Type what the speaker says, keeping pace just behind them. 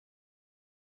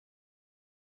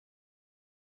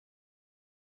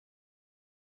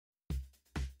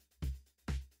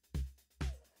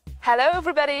Hello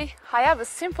everybody! I have a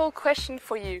simple question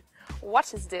for you.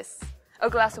 What is this? A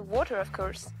glass of water, of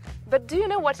course. But do you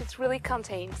know what it really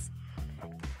contains?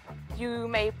 You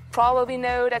may probably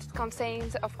know that it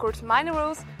contains, of course,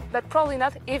 minerals, but probably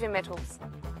not heavy metals.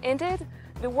 Indeed,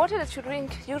 the water that you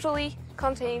drink usually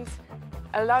contains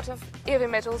a lot of heavy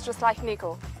metals, just like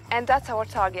nickel. And that's our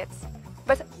target.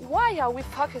 But why are we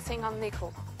focusing on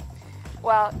nickel?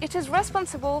 Well, it is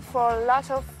responsible for a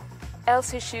lot of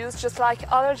health issues, just like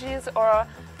allergies or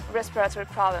respiratory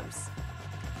problems.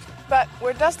 But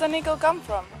where does the nickel come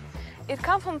from? It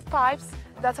comes from pipes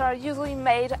that are usually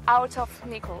made out of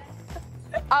nickel.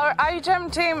 Our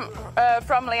iGEM team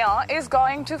from Lyon is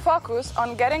going to focus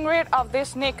on getting rid of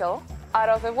this nickel out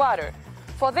of the water.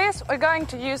 For this, we're going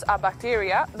to use a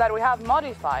bacteria that we have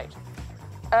modified.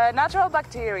 Natural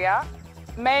bacteria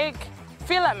make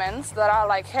filaments that are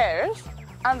like hairs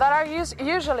and that are used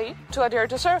usually to adhere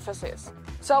to surfaces.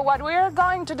 So what we are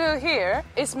going to do here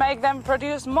is make them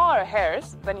produce more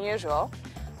hairs than usual,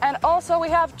 and also we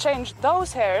have changed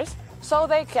those hairs so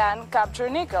they can capture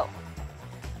nickel.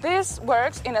 This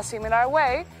works in a similar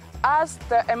way as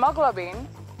the hemoglobin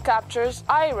captures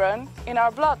iron in our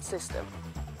blood system.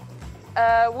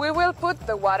 We will put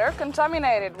the water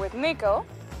contaminated with nickel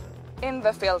in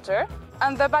the filter,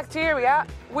 and the bacteria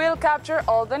will capture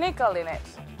all the nickel in it.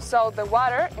 So the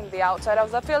water in the outside of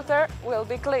the filter will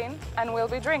be clean and will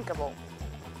be drinkable.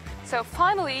 So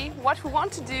finally, what we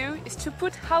want to do is to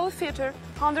put our filter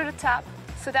under the tap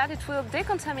so that it will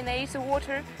decontaminate the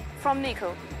water from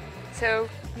nickel. So,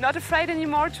 not afraid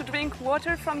anymore to drink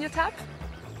water from your tap?